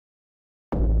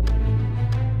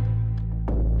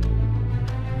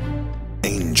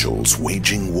Angels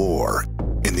waging war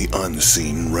in the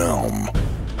unseen realm.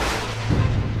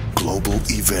 Global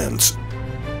events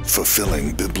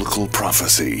fulfilling biblical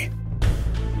prophecy.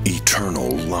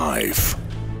 Eternal life.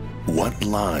 What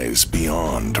lies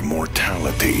beyond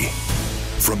mortality?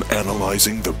 From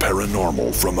analyzing the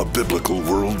paranormal from a biblical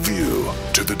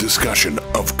worldview to the discussion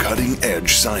of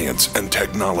cutting-edge science and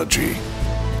technology,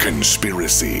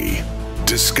 conspiracy,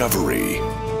 discovery,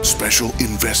 special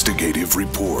investigative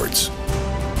reports.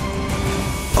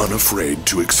 Unafraid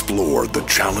to explore the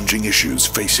challenging issues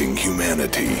facing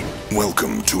humanity.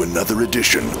 Welcome to another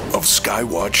edition of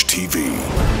SkyWatch TV.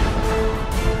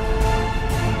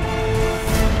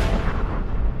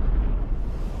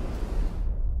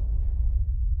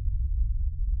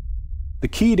 The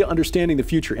key to understanding the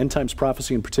future, end times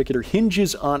prophecy in particular,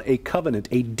 hinges on a covenant,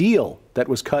 a deal that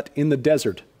was cut in the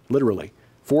desert, literally,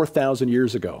 4,000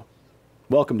 years ago.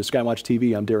 Welcome to SkyWatch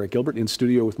TV. I'm Derek Gilbert, in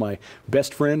studio with my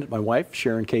best friend, my wife,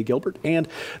 Sharon K. Gilbert, and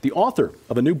the author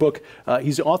of a new book.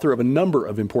 He's the author of a number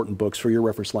of important books for your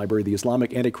reference library: The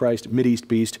Islamic Antichrist, Mideast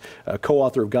Beast,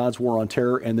 co-author of God's War on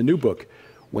Terror, and the new book,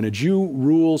 When a Jew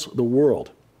Rules the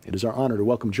World. It is our honor to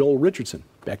welcome Joel Richardson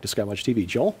back to SkyWatch TV.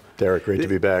 Joel? Derek, great to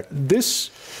be back. This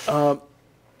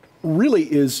really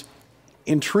is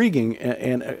intriguing,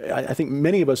 and I think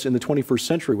many of us in the 21st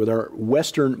century with our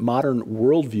Western modern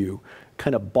worldview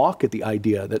kind of balk at the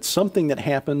idea that something that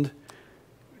happened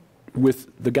with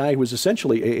the guy who was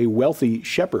essentially a wealthy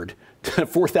shepherd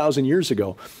 4,000 years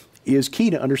ago is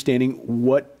key to understanding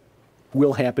what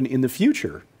will happen in the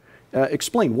future.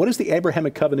 Explain, what is the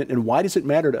Abrahamic covenant and why does it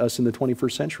matter to us in the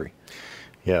 21st century?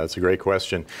 Yeah, that's a great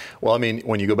question. Well, I mean,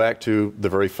 when you go back to the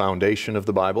very foundation of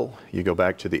the Bible, you go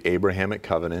back to the Abrahamic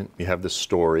covenant, you have the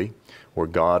story where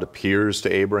God appears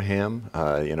to Abraham,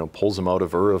 pulls him out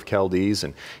of Ur of Chaldees,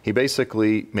 and he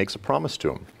basically makes a promise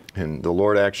to him. And the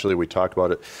Lord actually, we talked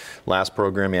about it last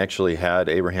program, he actually had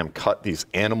Abraham cut these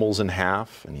animals in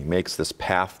half, and he makes this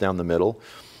path down the middle.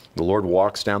 The Lord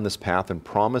walks down this path and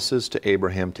promises to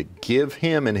Abraham to give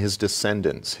him and his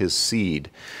descendants, his seed,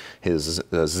 his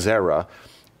Zerah,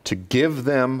 to give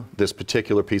them this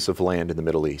particular piece of land in the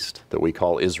Middle East that we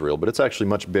call Israel, but it's actually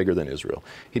much bigger than Israel.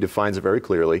 He defines it very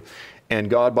clearly. And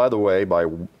God, by the way,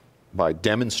 by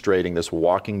demonstrating this,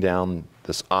 walking down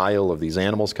this aisle of these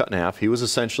animals cut in half, he was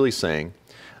essentially saying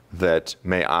that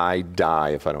may I die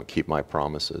if I don't keep my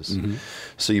promises. Mm-hmm.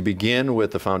 So you begin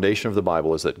with the foundation of the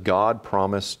Bible is that God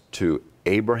promised to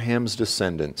Abraham's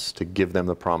descendants to give them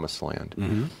the promised land.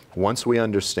 Mm-hmm. Once we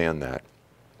understand that,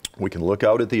 we can look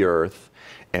out at the earth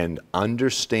and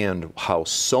understand how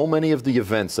so many of the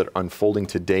events that are unfolding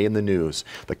today in the news,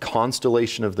 the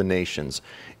constellation of the nations,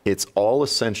 it's all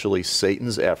essentially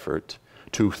Satan's effort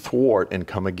to thwart and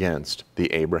come against the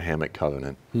Abrahamic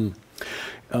covenant.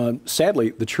 Sadly,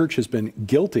 the church has been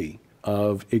guilty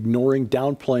of ignoring,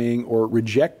 downplaying, or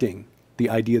rejecting the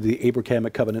idea that the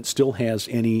Abrahamic covenant still has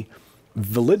any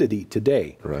validity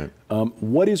today. Right.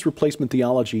 What is replacement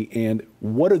theology, and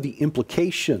what are the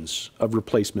implications of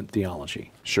replacement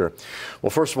theology? Sure. Well,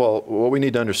 first of all, what we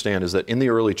need to understand is that in the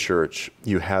early church,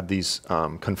 you had these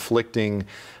conflicting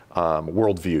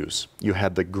worldviews. You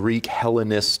had the Greek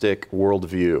Hellenistic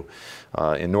worldview.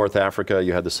 In North Africa,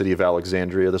 you had the city of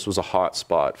Alexandria. This was a hot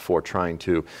spot for trying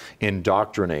to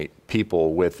indoctrinate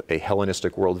people with a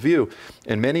Hellenistic worldview.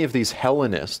 And many of these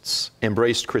Hellenists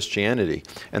embraced Christianity,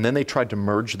 and then they tried to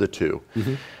merge the two.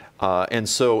 Mm-hmm. And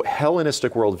so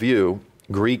Hellenistic worldview,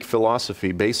 Greek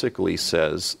philosophy, basically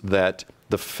says that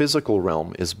the physical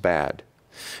realm is bad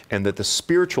and that the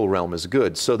spiritual realm is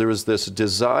good. So there is this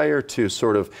desire to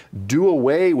sort of do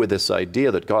away with this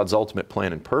idea that God's ultimate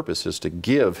plan and purpose is to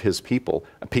give his people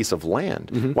a piece of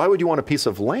land. Mm-hmm. Why would you want a piece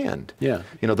of land? Yeah.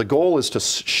 You know, the goal is to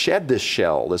shed this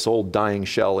shell, this old dying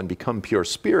shell, and become pure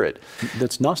spirit.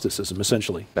 That's Gnosticism,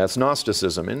 essentially. That's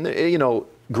Gnosticism. And, you know,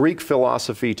 Greek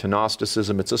philosophy to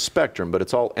Gnosticism, it's a spectrum, but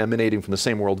it's all emanating from the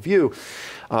same worldview.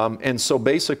 And so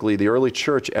basically the early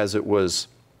church, as it was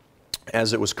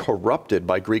corrupted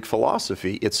by Greek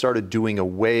philosophy, it started doing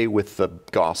away with the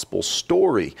gospel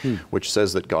story, which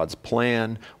says that God's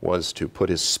plan was to put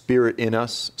his spirit in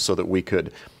us so that we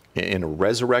could, in a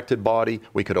resurrected body,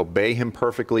 we could obey him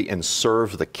perfectly and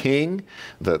serve the king,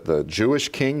 the Jewish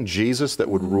king, Jesus, that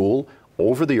would rule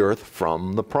over the earth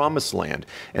from the promised land.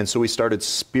 And so we started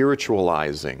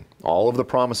spiritualizing all of the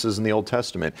promises in the Old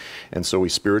Testament. And so we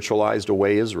spiritualized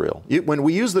away Israel. When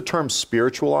we use the term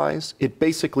spiritualize, it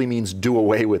basically means do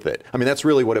away with it. I mean, that's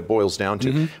really what it boils down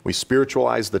to. Mm-hmm. We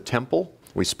spiritualized the temple,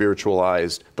 we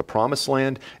spiritualized the promised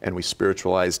land, and we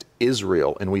spiritualized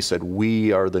Israel. And we said,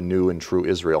 we are the new and true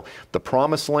Israel. The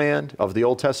promised land of the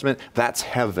Old Testament, that's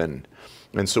heaven.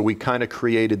 And so we kind of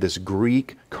created this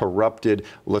Greek corrupted,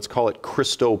 let's call it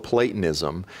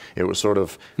Christo-Platonism. It was sort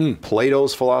of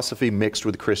Plato's philosophy mixed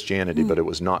with Christianity, but it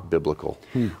was not biblical.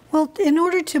 Well, in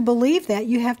order to believe that,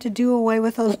 you have to do away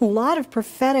with a lot of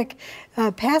prophetic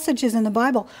passages in the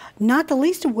Bible, not the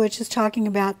least of which is talking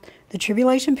about the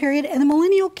tribulation period and the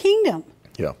millennial kingdom.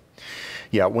 Yeah.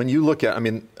 Yeah, when you look at, I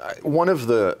mean, one of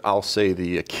the, I'll say,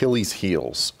 the Achilles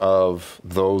heels of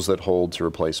those that hold to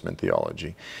replacement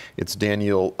theology, it's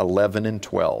Daniel 11 and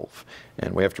 12.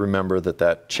 And we have to remember that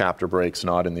that chapter break's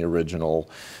not in the original,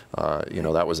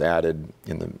 that was added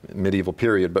in the medieval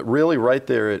period. But really right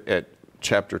there at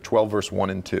chapter 12, verse 1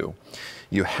 and 2,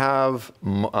 you have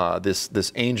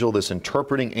this angel, this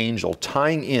interpreting angel,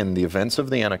 tying in the events of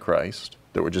the Antichrist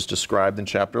that were just described in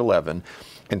chapter 11,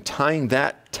 and tying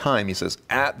that time, he says,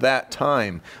 at that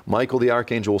time, Michael the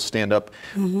archangel will stand up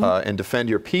and defend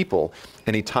your people.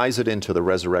 And he ties it into the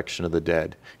resurrection of the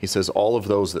dead. He says, all of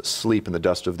those that sleep in the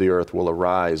dust of the earth will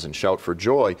arise and shout for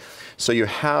joy. So you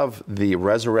have the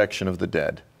resurrection of the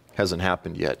dead, hasn't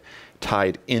happened yet,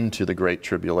 tied into the Great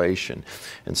Tribulation.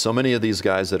 And so many of these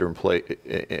guys that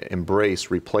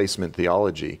embrace replacement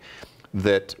theology,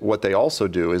 that what they also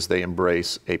do is they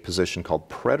embrace a position called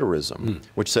preterism,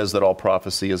 which says that all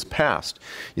prophecy is past.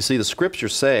 You see, the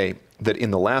scriptures say that in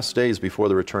the last days before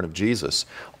the return of Jesus,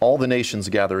 all the nations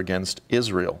gather against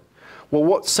Israel. Well,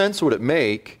 what sense would it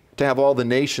make to have all the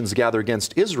nations gather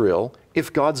against Israel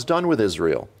if God's done with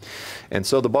Israel? And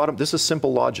so this is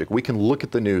simple logic. We can look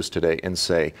at the news today and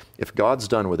say, if God's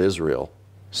done with Israel,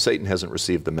 Satan hasn't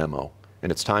received the memo.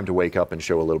 And it's time to wake up and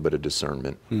show a little bit of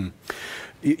discernment.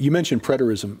 You mentioned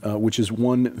preterism, which is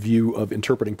one view of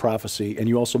interpreting prophecy, and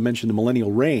you also mentioned the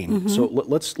millennial reign. So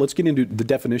let's get into the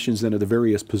definitions then of the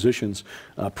various positions: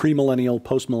 premillennial,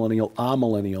 postmillennial,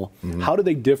 amillennial. How do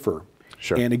they differ?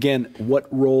 Sure. And again, what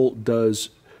role does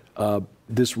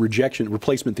this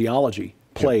replacement theology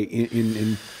play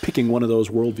in picking one of those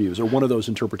worldviews or one of those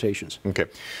interpretations? Okay.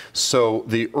 So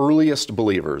the earliest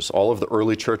believers, all of the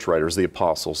early church writers, the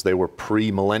apostles, they were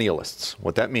premillennialists.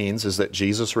 What that means is that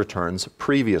Jesus returns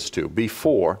previous to,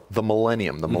 before the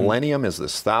millennium. The millennium is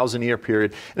this 1,000-year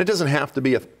period, and it doesn't have to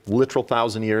be a literal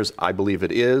 1,000 years. I believe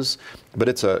it is, but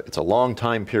it's a long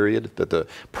time period that the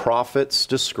prophets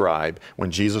describe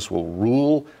when Jesus will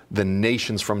rule the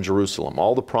nations from Jerusalem.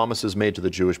 All the promises made to the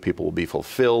Jewish people will be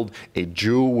fulfilled. A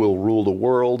Jew will rule the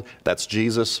world. That's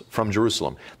Jesus from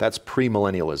Jerusalem. That's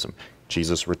premillennialism.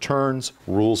 Jesus returns,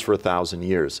 rules for 1,000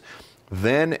 years.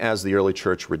 Then, as the early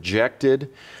church rejected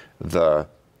the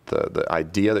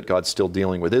idea that God's still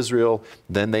dealing with Israel,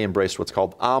 then they embraced what's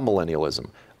called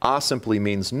amillennialism. Simply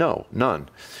means no, none.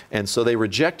 And so they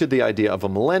rejected the idea of a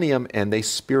millennium and they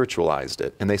spiritualized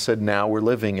it. And they said, now we're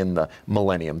living in the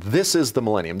millennium. This is the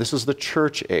millennium. This is the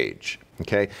church age.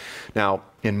 Okay? Now,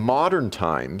 in modern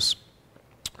times,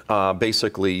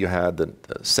 basically you had the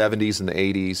 70s and the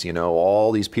 80s,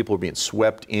 all these people were being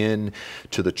swept in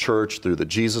to the church through the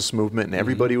Jesus movement, and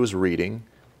everybody was reading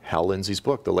Hal Lindsey's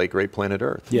book, The Late Great Planet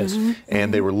Earth. Yes.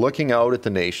 And they were looking out at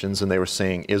the nations and they were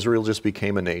saying, Israel just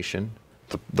became a nation.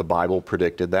 The Bible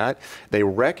predicted that. They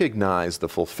recognized the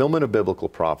fulfillment of biblical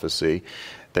prophecy.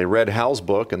 They read Hal's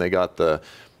book and they got the,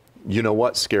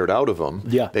 scared out of them.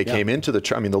 They came into the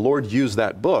church. I mean, the Lord used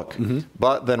that book.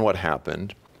 But then what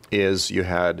happened is you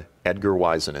had Edgar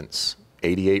Whisenant's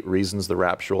 88 Reasons the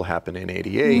Rapture Will Happen in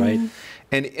 88. Right.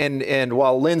 And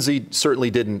while Lindsey certainly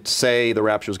didn't say the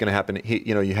rapture was going to happen,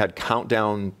 you had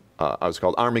countdown. It was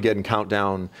called Armageddon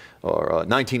Countdown, or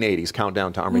 1980s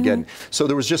Countdown to Armageddon. So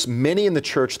there was just many in the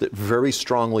church that very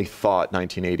strongly thought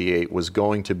 1988 was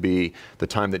going to be the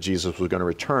time that Jesus was going to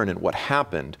return. And what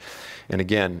happened, and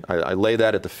again, I lay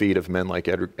that at the feet of men like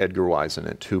Edgar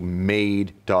Whisenant, who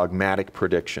made dogmatic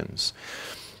predictions.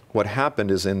 What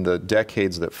happened is in the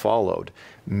decades that followed,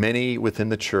 many within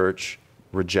the church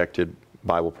rejected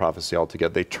Bible prophecy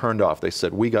altogether. They turned off. They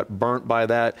said, we got burnt by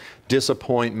that,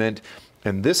 disappointment.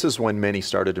 And this is when many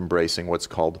started embracing what's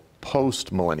called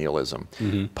postmillennialism.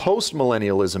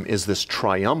 Postmillennialism is this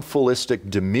triumphalistic,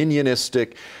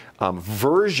 dominionistic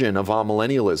version of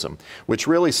amillennialism, which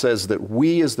really says that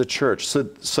we as the church,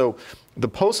 so the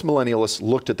postmillennialists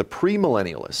looked at the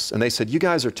premillennialists and they said, you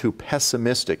guys are too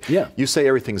pessimistic. You say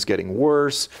everything's getting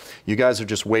worse. You guys are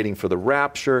just waiting for the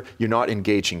rapture. You're not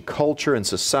engaging culture and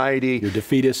society. You're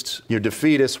defeatists. You're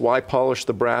defeatists. Why polish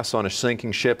the brass on a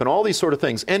sinking ship? And all these sort of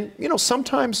things. And,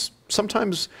 sometimes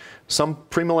some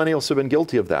premillennials have been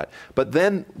guilty of that. But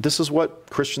then this is what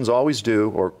Christians always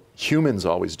do, or humans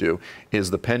always do,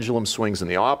 is the pendulum swings in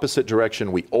the opposite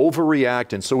direction. We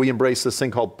overreact, and so we embrace this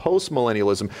thing called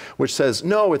postmillennialism, which says,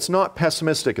 no, it's not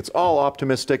pessimistic, it's all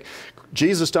optimistic.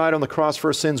 Jesus died on the cross for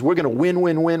our sins. We're going to win,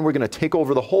 win, win. We're going to take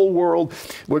over the whole world.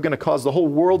 We're going to cause the whole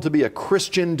world to be a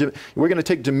Christian. We're going to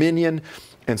take dominion.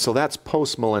 And so that's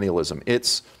postmillennialism.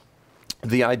 It's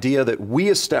the idea that we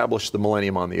establish the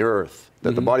millennium on the earth,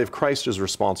 that the body of Christ is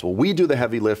responsible. We do the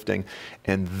heavy lifting,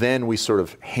 and then we sort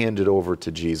of hand it over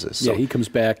to Jesus. Yeah, he comes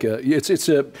back.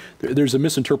 There's a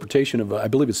misinterpretation of, I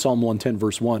believe it's Psalm 110,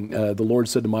 verse 1. The Lord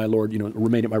said to my Lord,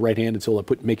 remain at my right hand until I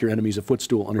make your enemies a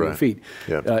footstool under your feet.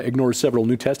 Yeah. Ignores several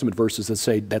New Testament verses that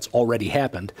say that's already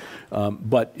happened.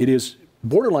 But it is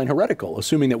borderline heretical,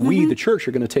 assuming that we, the church,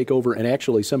 are going to take over and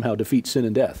actually somehow defeat sin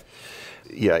and death.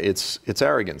 Yeah, it's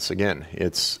arrogance, again.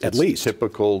 It's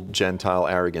typical Gentile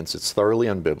arrogance. It's thoroughly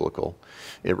unbiblical.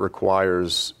 It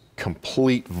requires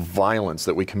complete violence,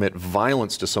 that we commit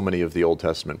violence to so many of the Old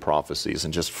Testament prophecies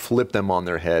and just flip them on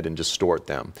their head and distort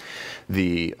them.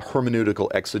 The hermeneutical,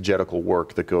 exegetical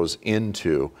work that goes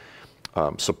into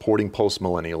supporting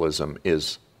postmillennialism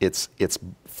it's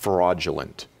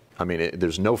fraudulent. I mean,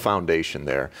 there's no foundation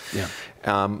there.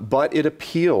 Yeah. But it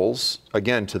appeals,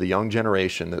 again, to the young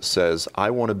generation that says, I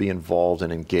want to be involved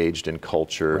and engaged in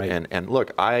culture. Right. And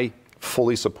look, I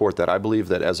fully support that. I believe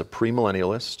that as a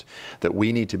premillennialist, that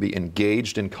we need to be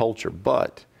engaged in culture.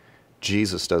 But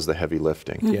Jesus does the heavy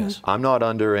lifting. Yes. I'm not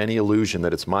under any illusion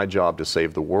that it's my job to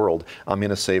save the world. I'm going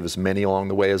to save as many along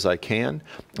the way as I can.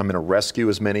 I'm going to rescue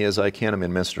as many as I can. I'm going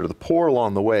to minister to the poor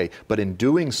along the way. But in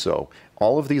doing so,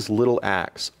 all of these little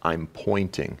acts, I'm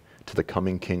pointing to the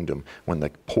coming kingdom, when the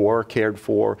poor are cared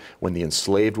for, when the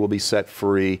enslaved will be set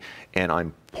free, and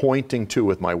I'm pointing to,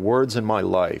 with my words and my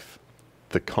life,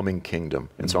 the coming kingdom.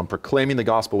 And so I'm proclaiming the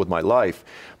gospel with my life,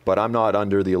 but I'm not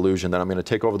under the illusion that I'm going to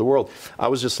take over the world. I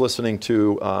was just listening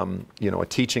to a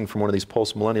teaching from one of these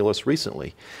postmillennialists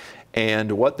recently.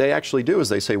 And what they actually do is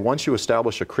they say, once you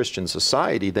establish a Christian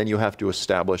society, then you have to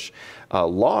establish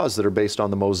laws that are based on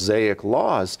the Mosaic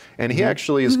laws. And he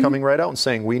actually is coming right out and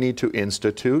saying, we need to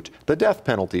institute the death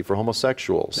penalty for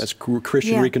homosexuals. That's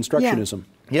Christian Reconstructionism.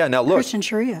 Yeah, now look. Christian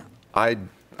Sharia.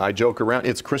 I joke around,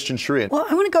 it's Christian Sharia. Well,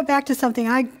 I want to go back to something.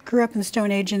 I grew up in the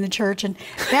Stone Age in the church, and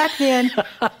back then,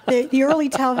 the early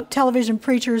television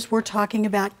preachers were talking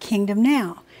about kingdom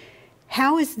now.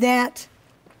 How is that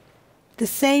the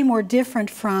same or different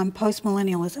from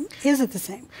postmillennialism? Is it the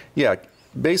same? Yeah,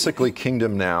 basically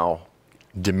kingdom now,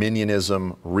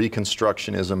 dominionism,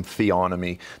 reconstructionism,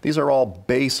 theonomy, these are all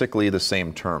basically the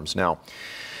same terms. Now,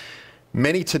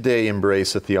 many today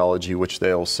embrace a theology which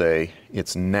they'll say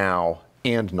it's now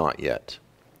and not yet,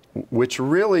 which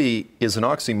really is an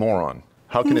oxymoron.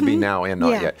 How can it be now and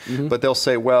not yet? But they'll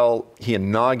say, well, he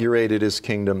inaugurated his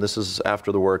kingdom. This is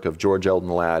after the work of George Eldon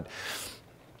Ladd.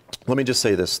 Let me just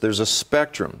say this. There's a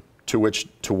spectrum to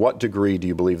what degree do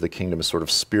you believe the kingdom is sort of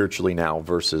spiritually now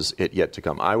versus it yet to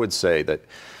come? I would say that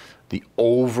the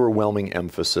overwhelming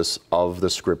emphasis of the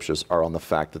scriptures are on the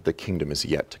fact that the kingdom is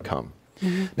yet to come.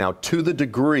 Now, to the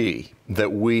degree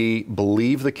that we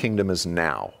believe the kingdom is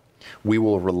now, we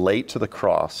will relate to the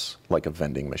cross like a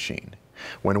vending machine.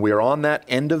 When we are on that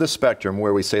end of the spectrum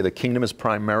where we say the kingdom is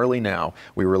primarily now,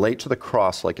 we relate to the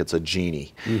cross like it's a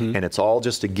genie. And it's all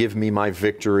just to give me my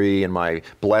victory and my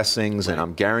blessings, and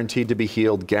I'm guaranteed to be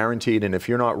healed, guaranteed. And if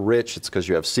you're not rich, it's because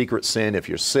you have secret sin. If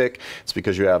you're sick, it's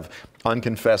because you have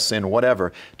unconfessed sin,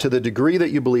 whatever. To the degree that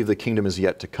you believe the kingdom is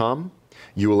yet to come,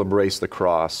 you will embrace the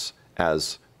cross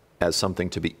as something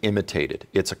to be imitated.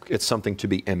 It's something to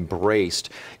be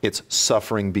embraced. It's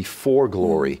suffering before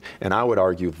glory. And I would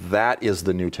argue that is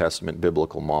the New Testament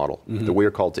biblical model, that we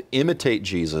are called to imitate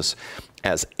Jesus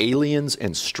as aliens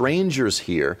and strangers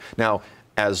here. Now,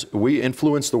 as we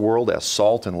influence the world as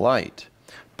salt and light,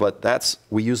 but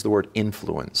we use the word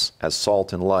influence as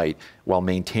salt and light while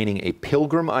maintaining a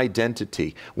pilgrim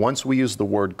identity. Once we use the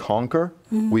word conquer,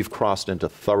 we've crossed into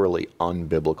thoroughly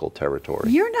unbiblical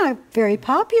territory. You're not very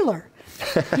popular.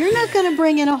 You're not going to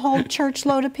bring in a whole church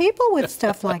load of people with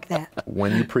stuff like that.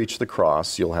 When you preach the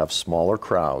cross, you'll have smaller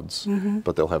crowds,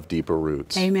 but they'll have deeper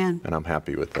roots. Amen. And I'm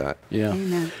happy with that. Yeah.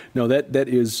 Amen. No, that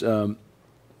is,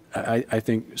 I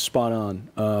think, spot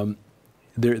on.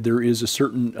 There is a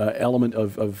certain element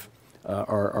of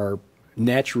our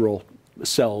natural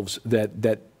selves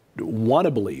that want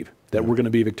to believe that we're going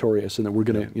to be victorious and that we're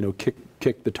going to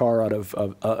kick the tar out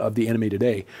of the enemy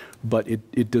today, but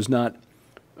it does not.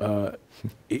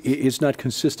 It's not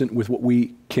consistent with what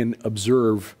we can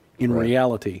observe in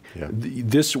reality.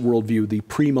 This worldview, the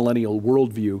premillennial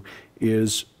worldview,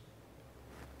 is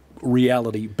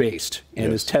reality based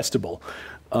and is testable.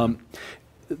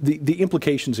 the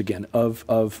implications, again,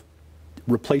 of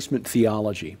replacement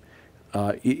theology,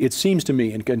 it seems to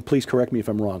me, and please correct me if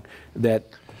I'm wrong, that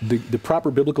the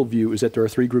proper biblical view is that there are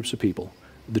three groups of people: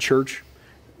 the church,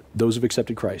 those who've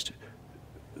accepted Christ,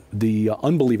 the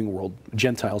unbelieving world,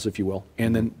 Gentiles, if you will,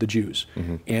 and then the Jews.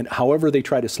 And however they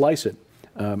try to slice it,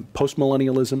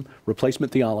 postmillennialism,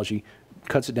 replacement theology,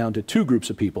 cuts it down to two groups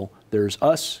of people. There's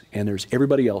us and there's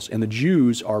everybody else. And the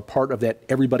Jews are part of that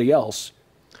everybody else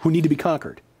who need to be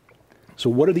conquered. So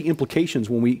what are the implications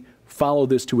when we follow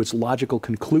this to its logical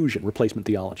conclusion, replacement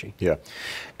theology? Yeah.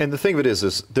 And the thing of it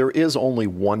is there is only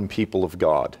one people of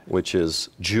God, which is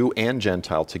Jew and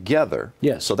Gentile together.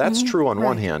 Yes. So that's true on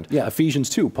one hand. Yeah,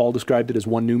 Ephesians 2, Paul described it as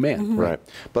one new man. Right.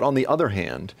 But on the other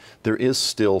hand, there is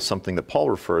still something that Paul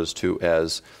refers to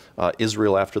as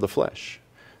Israel after the flesh.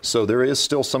 So there is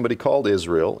still somebody called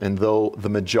Israel, and though the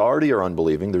majority are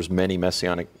unbelieving, there's many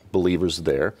Messianic believers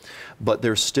there, but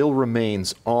there still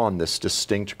remains on this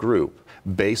distinct group,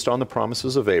 based on the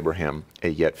promises of Abraham, a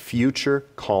yet future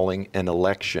calling and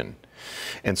election.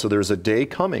 And so there's a day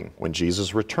coming when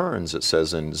Jesus returns, it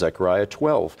says in Zechariah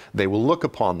 12, they will look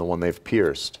upon the one they've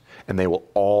pierced, and they will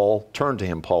all turn to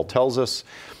him. Paul tells us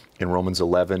in Romans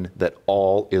 11 that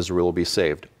all Israel will be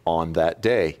saved on that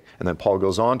day. And then Paul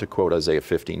goes on to quote Isaiah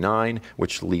 59,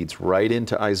 which leads right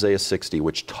into Isaiah 60,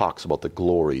 which talks about the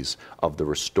glories of the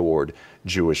restored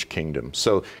Jewish kingdom.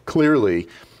 So clearly,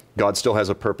 God still has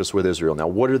a purpose with Israel. Now,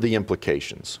 what are the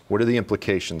implications? What are the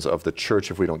implications of the church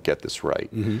if we don't get this right?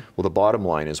 Well, the bottom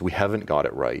line is we haven't got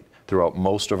it right. Throughout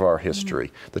most of our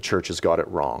history, the church has got it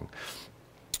wrong.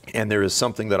 And there is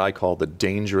something that I call the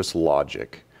dangerous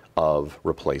logic of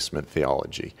replacement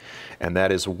theology. And that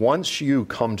is, once you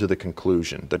come to the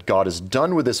conclusion that God is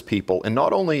done with his people, and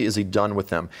not only is he done with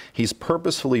them, he's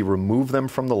purposefully removed them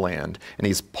from the land, and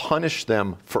he's punished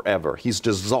them forever. He's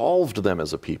dissolved them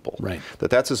as a people. Right.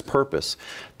 That's his purpose.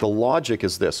 The logic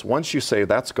is this: once you say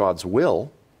that's God's will,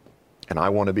 and I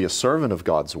want to be a servant of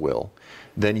God's will,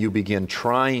 then you begin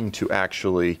trying to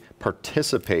actually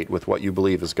participate with what you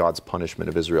believe is God's punishment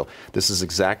of Israel. This is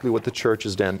exactly what the church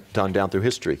has done down through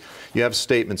history. You have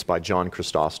statements by John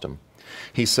Chrysostom.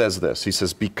 He says this, he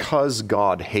says, because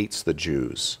God hates the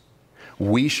Jews,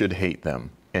 we should hate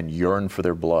them and yearn for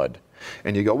their blood.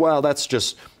 And you go, well, that's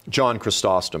just John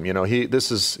Chrysostom. You know, he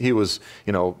was,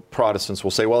 you know, Protestants will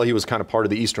say, well, he was kind of part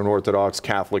of the Eastern Orthodox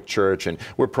Catholic Church, and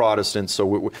we're Protestants,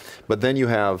 so but then you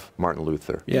have Martin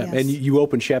Luther. Yeah, Yes. and you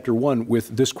open chapter 1 with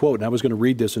this quote, and I was going to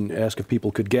read this and ask if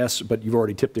people could guess, but you've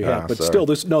already tipped your hat. But sorry.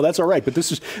 still, no, that's all right. But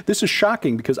this is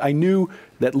shocking, because I knew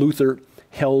that Luther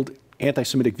held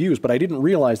anti-Semitic views, but I didn't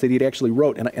realize that he'd actually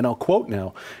wrote, and I'll quote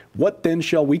now, "What then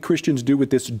shall we Christians do with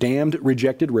this damned,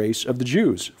 rejected race of the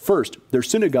Jews? First, their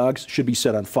synagogues should be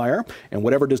set on fire, and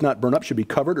whatever does not burn up should be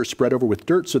covered or spread over with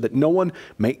dirt, so that no one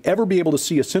may ever be able to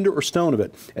see a cinder or stone of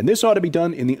it. And this ought to be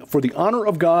done for the honor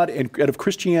of God and of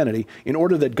Christianity, in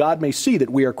order that God may see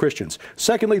that we are Christians.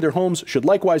 Secondly, their homes should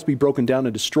likewise be broken down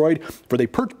and destroyed, for they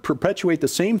perpetrate the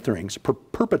same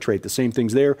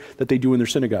things there that they do in their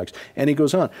synagogues." And he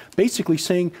goes on, basically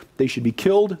saying they should be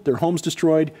killed, their homes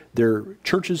destroyed, their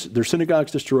churches, their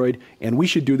synagogues destroyed, and we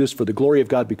should do this for the glory of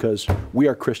God because we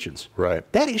are Christians. Right.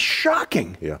 That is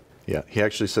shocking. Yeah, yeah. He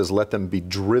actually says, let them be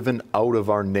driven out of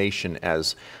our nation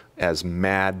as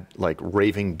mad, like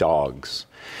raving dogs.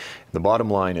 The bottom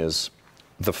line is,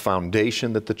 the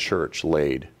foundation that the church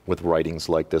laid with writings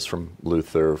like this from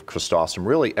Luther, Chrysostom,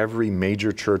 really every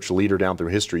major church leader down through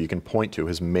history you can point to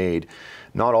has made,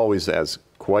 not always as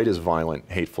quite as violent,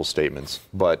 hateful statements,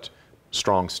 but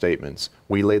strong statements.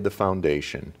 We laid the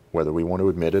foundation, whether we want to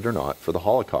admit it or not, for the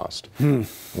Holocaust.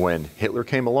 When Hitler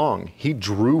came along, he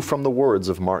drew from the words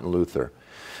of Martin Luther.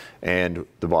 And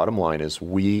the bottom line is,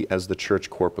 we as the church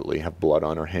corporately have blood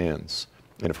on our hands.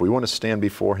 And if we want to stand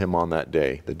before him on that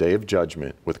day, the day of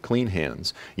judgment, with clean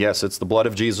hands, yes, it's the blood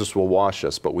of Jesus will wash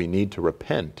us, but we need to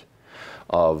repent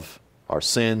of our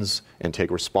sins and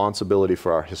take responsibility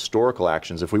for our historical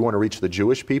actions. If we want to reach the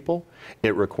Jewish people,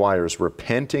 it requires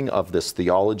repenting of this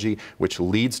theology which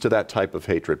leads to that type of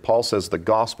hatred. Paul says the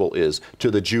gospel is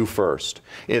to the Jew first.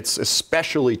 It's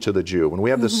especially to the Jew. And we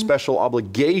have this special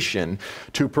obligation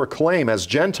to proclaim, as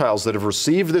Gentiles that have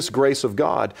received this grace of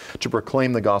God, to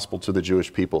proclaim the gospel to the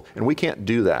Jewish people. And we can't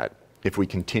do that if we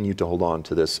continue to hold on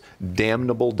to this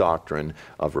damnable doctrine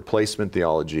of replacement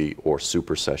theology or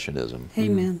supersessionism.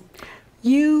 Amen.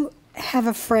 You have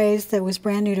a phrase that was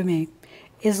brand new to me,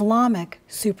 Islamic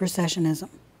supersessionism.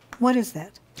 What is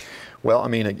that? Well, I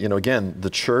mean, you know, again, the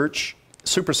church,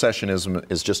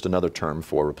 supersessionism is just another term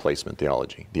for replacement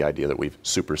theology, the idea that we've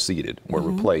superseded or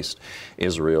replaced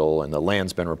Israel, and the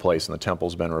land's been replaced and the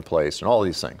temple's been replaced and all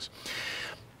these things.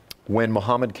 when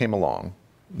Muhammad came along,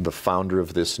 the founder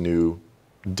of this new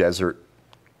desert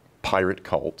pirate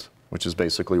cult, which is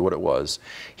basically what it was,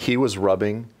 he was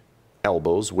rubbing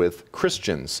elbows with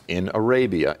Christians in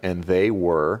Arabia, and they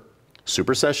were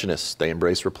supersessionists. They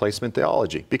embraced replacement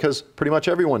theology because pretty much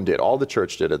everyone did. All the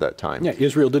church did at that time. Yeah,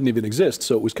 Israel didn't even exist,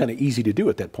 so it was kind of easy to do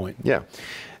at that point. Yeah.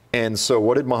 And so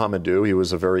what did Muhammad do? He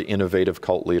was a very innovative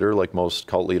cult leader, like most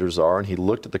cult leaders are, and he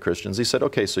looked at the Christians. He said,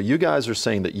 okay, so you guys are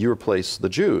saying that you replace the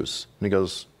Jews. And he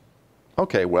goes,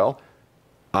 okay, well,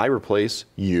 I replace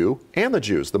you and the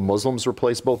Jews. The Muslims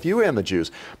replace both you and the Jews.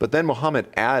 But then Muhammad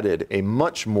added a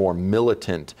much more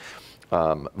militant,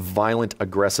 violent,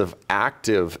 aggressive,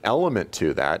 active element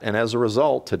to that. And as a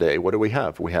result, today, what do we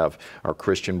have? We have our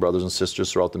Christian brothers and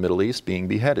sisters throughout the Middle East being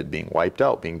beheaded, being wiped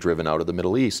out, being driven out of the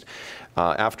Middle East.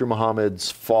 After Muhammad's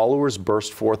followers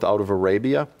burst forth out of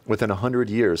Arabia, within 100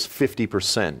 years,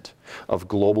 50% of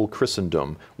global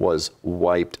Christendom was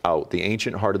wiped out. The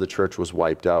ancient heart of the church was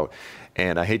wiped out.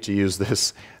 And I hate to use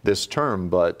this term,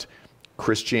 but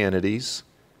Christianity's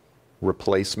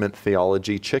replacement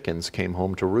theology chickens came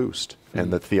home to roost.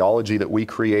 And the theology that we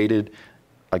created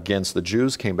against the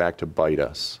Jews came back to bite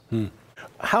us.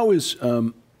 How is,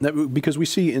 because we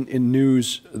see in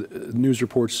news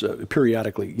reports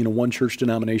periodically, one church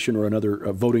denomination or another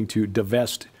voting to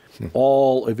divest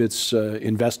all of its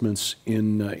investments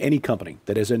in any company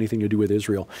that has anything to do with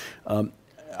Israel.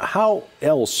 How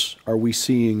else are we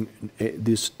seeing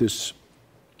this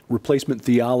replacement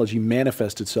theology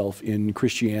manifest itself in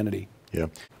Christianity? Yeah.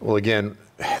 Well, again,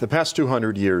 the past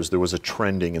 200 years, there was a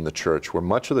trending in the church where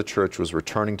much of the church was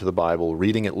returning to the Bible,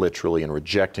 reading it literally, and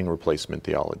rejecting replacement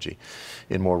theology.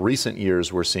 In more recent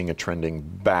years, we're seeing a trending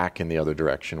back in the other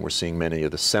direction. We're seeing many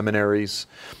of the seminaries,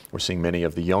 we're seeing many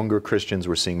of the younger Christians,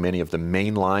 we're seeing many of the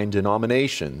mainline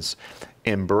denominations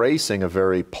embracing a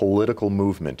very political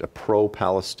movement, a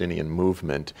pro-Palestinian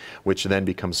movement, which then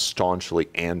becomes staunchly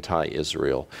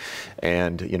anti-Israel.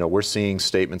 And, we're seeing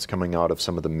statements coming out of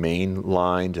some of the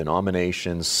mainline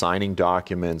denominations, signing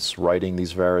documents, writing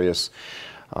these various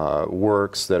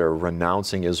works that are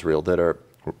renouncing Israel, that are,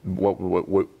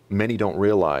 what many don't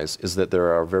realize is that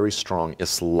there are very strong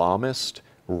Islamist,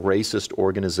 racist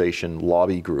organization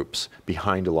lobby groups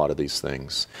behind a lot of these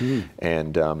things.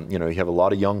 And, you have a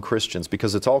lot of young Christians,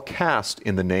 because it's all cast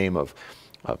in the name of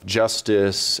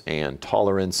justice and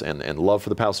tolerance and love for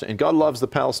the Palestinians. And God loves the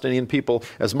Palestinian people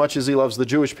as much as he loves the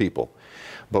Jewish people.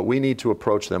 But we need to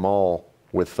approach them all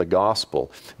with the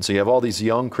gospel. And so you have all these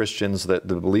young Christians that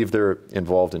believe they're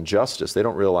involved in justice. They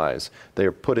don't realize they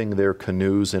are putting their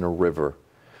canoes in a river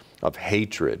of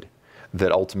hatred that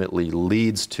ultimately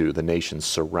leads to the nations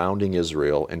surrounding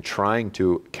Israel and trying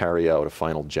to carry out a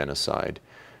final genocide.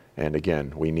 And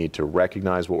again, we need to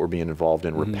recognize what we're being involved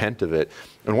in, repent of it.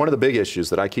 And one of the big issues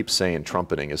that I keep saying,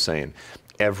 trumpeting, is saying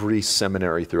every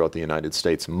seminary throughout the United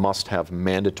States must have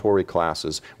mandatory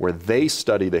classes where they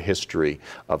study the history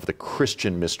of the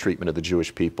Christian mistreatment of the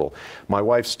Jewish people. My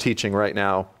wife's teaching right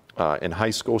now in high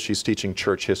school. She's teaching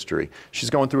church history. She's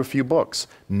going through a few books.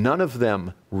 None of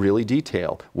them really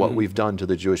detail what we've done to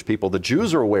the Jewish people. The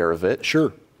Jews are aware of it,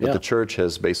 sure, but the church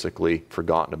has basically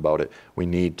forgotten about it. We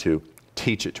need to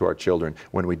teach it to our children.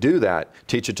 When we do that,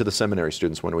 teach it to the seminary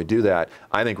students. When we do that,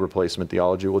 I think replacement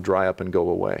theology will dry up and go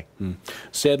away.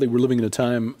 Sadly, we're living in a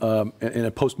time, in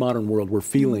a postmodern world, where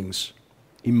feelings,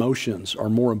 emotions are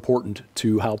more important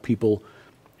to how people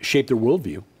shape their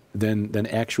worldview than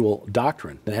actual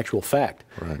doctrine, than actual fact.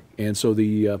 Right. And so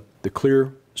the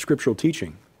clear scriptural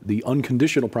teaching, the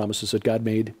unconditional promises that God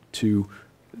made to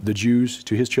the Jews,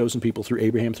 to his chosen people through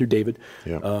Abraham, through David,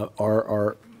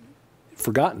 are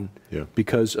forgotten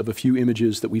because of a few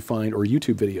images that we find, or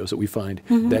YouTube videos that we find,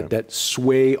 that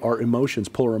sway our emotions,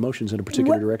 pull our emotions in a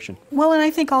particular direction. Well, and I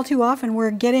think all too often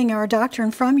we're getting our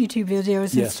doctrine from YouTube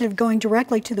videos instead of going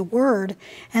directly to the Word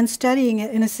and studying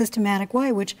it in a systematic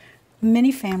way, which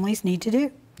many families need to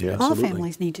do. Yeah, all absolutely.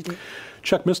 families need to do.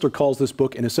 Chuck Missler calls this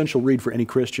book an essential read for any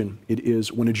Christian. It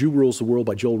is When a Jew Rules the World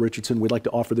by Joel Richardson. We'd like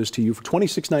to offer this to you for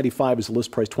 $26.95 is the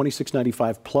list price,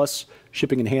 $26.95 plus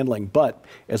shipping and handling. But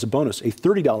as a bonus, a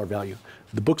 $30 value,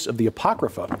 the books of the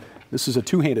Apocrypha. This is a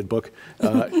two-handed book,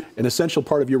 an essential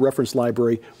part of your reference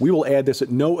library. We will add this at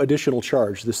no additional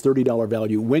charge, this $30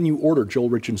 value, when you order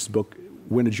Joel Richardson's book,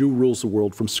 When a Jew Rules the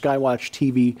World, from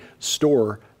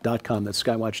SkyWatchTVStore.com. That's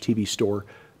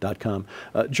SkyWatchTVStore.com.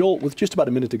 Joel, with just about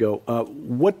a minute to go,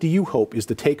 what do you hope is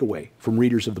the takeaway from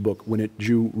readers of the book, When a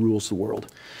Jew Rules the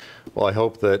World? Well, I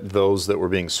hope that those that were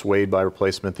being swayed by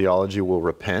replacement theology will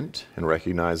repent and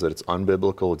recognize that it's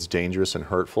unbiblical, it's dangerous and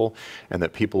hurtful, and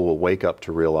that people will wake up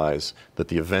to realize that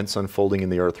the events unfolding in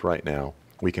the earth right now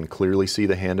we can clearly see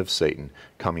the hand of Satan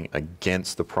coming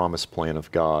against the promised plan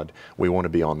of God. We want to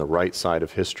be on the right side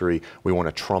of history. We want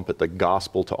to trumpet the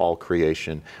gospel to all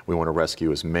creation. We want to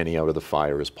rescue as many out of the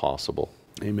fire as possible.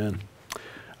 Amen.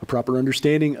 A proper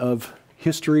understanding of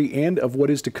history and of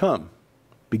what is to come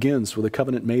begins with a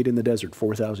covenant made in the desert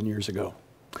 4,000 years ago.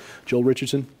 Joel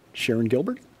Richardson, Sharon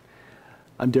Gilbert.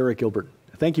 I'm Derek Gilbert.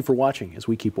 Thank you for watching as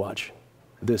we keep watch.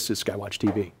 This is SkyWatch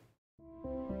TV.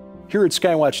 Here at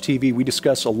SkyWatch TV, we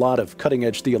discuss a lot of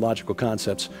cutting-edge theological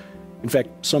concepts. In fact,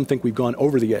 some think we've gone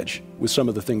over the edge with some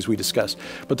of the things we discuss.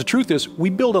 But the truth is, we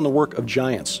build on the work of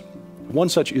giants. One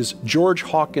such is George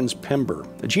Hawkins Pember.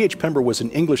 G.H. Pember was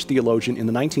an English theologian in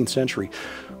the 19th century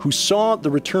who saw the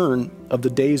return of the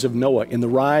days of Noah in the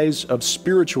rise of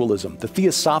spiritualism, the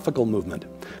theosophical movement,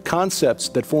 concepts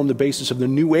that form the basis of the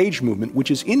New Age movement,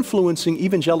 which is influencing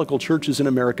evangelical churches in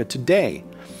America today.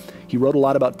 He wrote a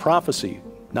lot about prophecy,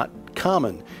 not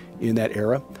common in that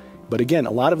era. But again,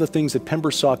 a lot of the things that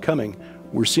Pember saw coming,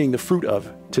 we're seeing the fruit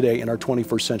of today in our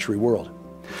 21st century world.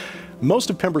 Most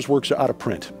of Pember's works are out of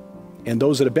print, and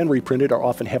those that have been reprinted are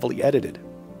often heavily edited.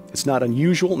 It's not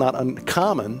unusual, not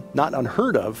uncommon, not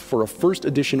unheard of for a first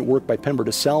edition work by Pember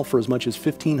to sell for as much as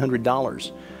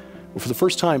 $1,500. For the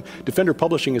first time, Defender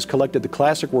Publishing has collected the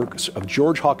classic works of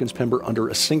George Hawkins Pember under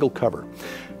a single cover.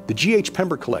 The G.H.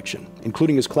 Pember collection,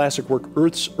 including his classic work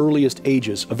Earth's Earliest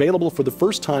Ages, available for the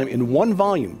first time in one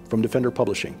volume from Defender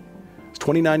Publishing. It's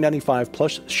 $29.95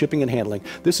 plus shipping and handling.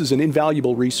 This is an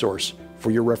invaluable resource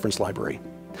for your reference library.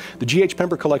 The G.H.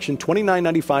 Pember collection,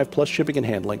 $29.95 plus shipping and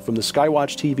handling from the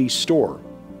SkyWatch TV store,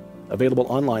 available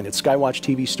online at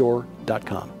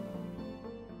skywatchtvstore.com.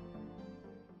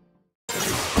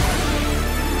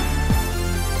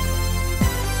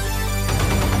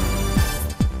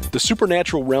 The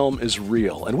supernatural realm is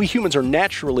real, and we humans are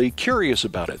naturally curious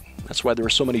about it. That's why there are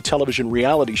so many television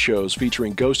reality shows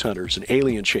featuring ghost hunters and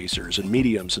alien chasers and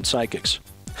mediums and psychics.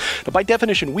 Now, by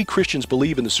definition, we Christians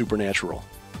believe in the supernatural,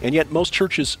 and yet most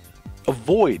churches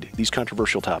avoid these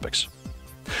controversial topics.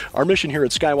 Our mission here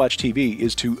at SkyWatch TV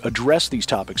is to address these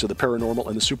topics of the paranormal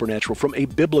and the supernatural from a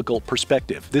biblical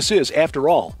perspective. This is, after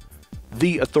all,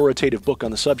 the authoritative book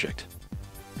on the subject.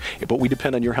 But we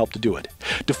depend on your help to do it.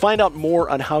 To find out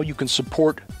more on how you can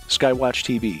support SkyWatch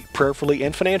TV, prayerfully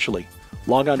and financially,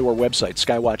 log on to our website,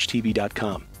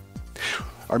 skywatchtv.com.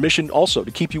 Our mission also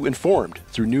to keep you informed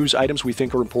through news items we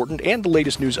think are important and the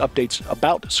latest news updates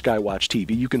about SkyWatch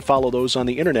TV. You can follow those on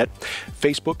the internet,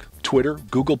 Facebook, Twitter,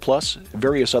 Google+,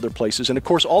 various other places. And of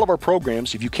course, all of our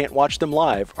programs, if you can't watch them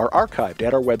live, are archived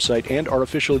at our website and our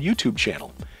official YouTube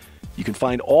channel. You can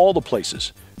find all the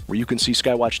places where you can see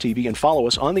SkyWatch TV and follow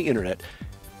us on the internet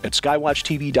at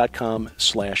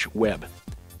skywatchtv.com/web.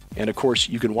 And of course,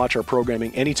 you can watch our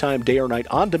programming anytime, day or night,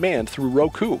 on demand through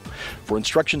Roku. For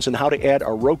instructions on how to add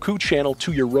our Roku channel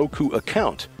to your Roku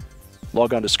account,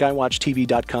 log on to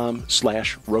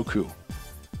skywatchtv.com/Roku.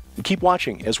 And keep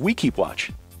watching as we keep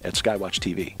watch at SkyWatch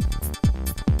TV.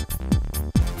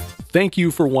 Thank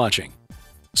you for watching.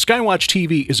 SkyWatch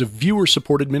TV is a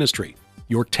viewer-supported ministry.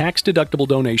 Your tax-deductible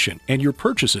donation and your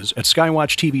purchases at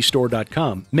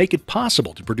skywatchtvstore.com make it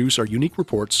possible to produce our unique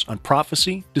reports on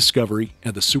prophecy, discovery,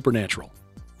 and the supernatural.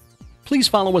 Please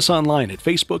follow us online at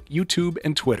Facebook, YouTube,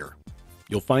 and Twitter.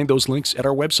 You'll find those links at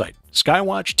our website,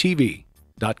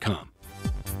 skywatchtv.com.